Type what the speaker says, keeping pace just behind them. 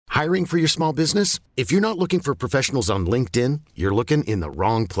Hiring for your small business? If you're not looking for professionals on LinkedIn, you're looking in the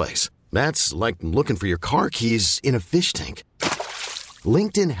wrong place. That's like looking for your car keys in a fish tank.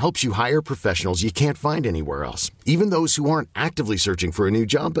 LinkedIn helps you hire professionals you can't find anywhere else, even those who aren't actively searching for a new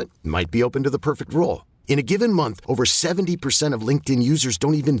job but might be open to the perfect role. In a given month, over 70% of LinkedIn users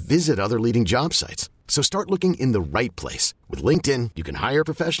don't even visit other leading job sites. So start looking in the right place. With LinkedIn, you can hire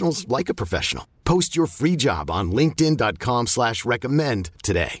professionals like a professional. Post your free job on linkedin.com/recommend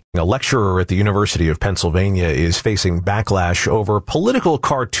today. A lecturer at the University of Pennsylvania is facing backlash over political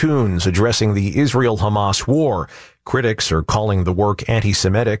cartoons addressing the Israel-Hamas war. Critics are calling the work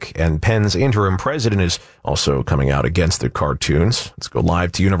anti-Semitic, and Penn's interim president is also coming out against the cartoons. Let's go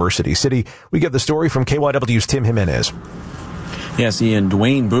live to University City. We get the story from KYW's Tim Jimenez. Yes, Ian,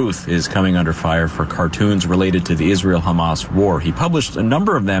 Dwayne Booth is coming under fire for cartoons related to the Israel-Hamas war. He published a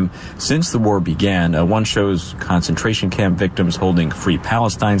number of them since the war began. One shows concentration camp victims holding Free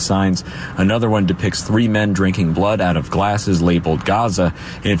Palestine signs. Another one depicts 3 men drinking blood out of glasses labeled Gaza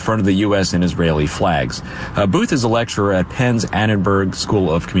in front of the U.S. and Israeli flags. Booth is a lecturer at Penn's Annenberg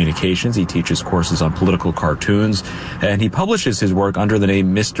School of Communications. He teaches courses on political cartoons, and he publishes his work under the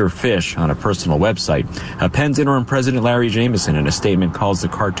name Mr. Fish on a personal website. Penn's interim president Larry Jimenez in a statement calls the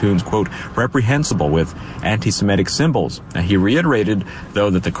cartoons, quote, reprehensible with anti-Semitic symbols. He reiterated, though,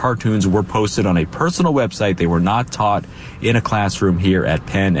 that the cartoons were posted on a personal website. They were not taught in a classroom here at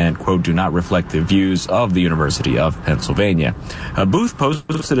Penn and, quote, do not reflect the views of the University of Pennsylvania. Booth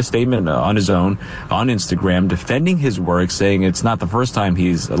posted a statement on his own on Instagram defending his work, saying it's not the first time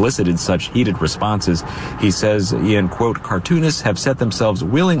he's elicited such heated responses. He says, Ian, quote, cartoonists have set themselves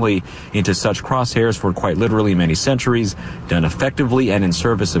willingly into such crosshairs for quite literally many centuries, done effectively and in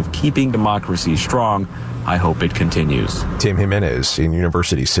service of keeping democracy strong. I hope it continues. Tim Jimenez in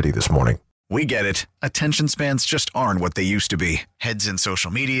University City this morning. We get it. Attention spans just aren't what they used to be. Heads in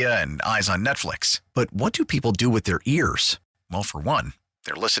social media and eyes on Netflix. But what do people do with their ears? Well, for one,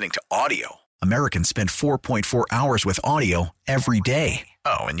 they're listening to audio. Americans spend 4.4 hours with audio every day.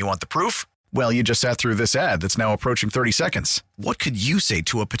 Oh, and you want the proof? Well, you just sat through this ad that's now approaching 30 seconds. What could you say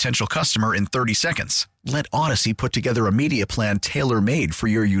to a potential customer in 30 seconds? Let Odyssey put together a media plan tailor-made for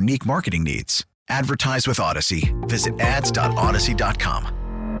your unique marketing needs. Advertise with Odyssey. Visit ads.odyssey.com.